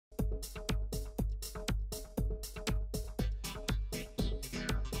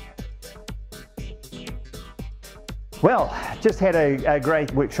Well, just had a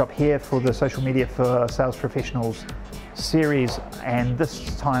great workshop here for the Social Media for Sales Professionals series, and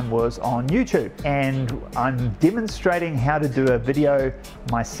this time was on YouTube, and I'm demonstrating how to do a video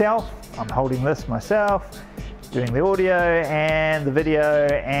myself. I'm holding this myself, doing the audio and the video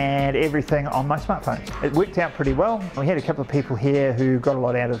and everything on my smartphone. It worked out pretty well. We had a couple of people here who got a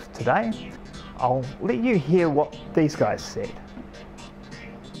lot out of today. I'll let you hear what these guys said.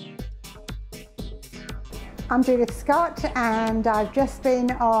 I'm Judith Scott, and I've just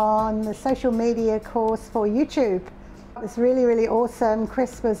been on the social media course for YouTube. It was really, really awesome.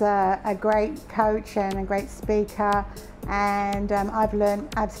 Chris was a great coach and a great speaker, and I've learned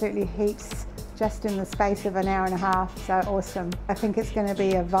absolutely heaps just in the space of an hour and a half, so awesome. I think it's going to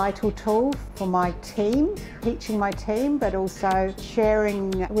be a vital tool for my team, teaching my team, but also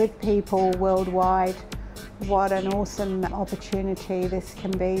sharing with people worldwide what an awesome opportunity this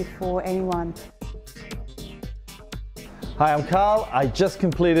can be for anyone. Hi, I'm Carl. I just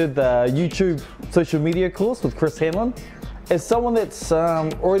completed the YouTube social media course with Chris Hanlon. As someone that's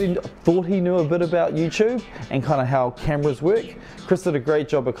already thought he knew a bit about YouTube and kind of how cameras work, Chris did a great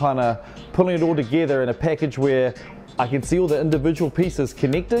job of kind of pulling it all together in a package where I can see all the individual pieces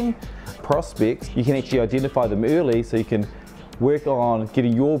connecting. Prospects, you can actually identify them early so you can work on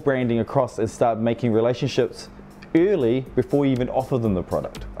getting your branding across and start making relationships early before you even offer them the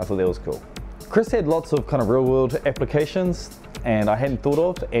product. I thought that was cool. Chris had lots of kind of real world applications and I hadn't thought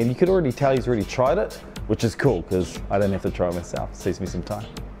of, and you could already tell he's already tried it, which is cool because I don't have to try it myself. It saves me some time.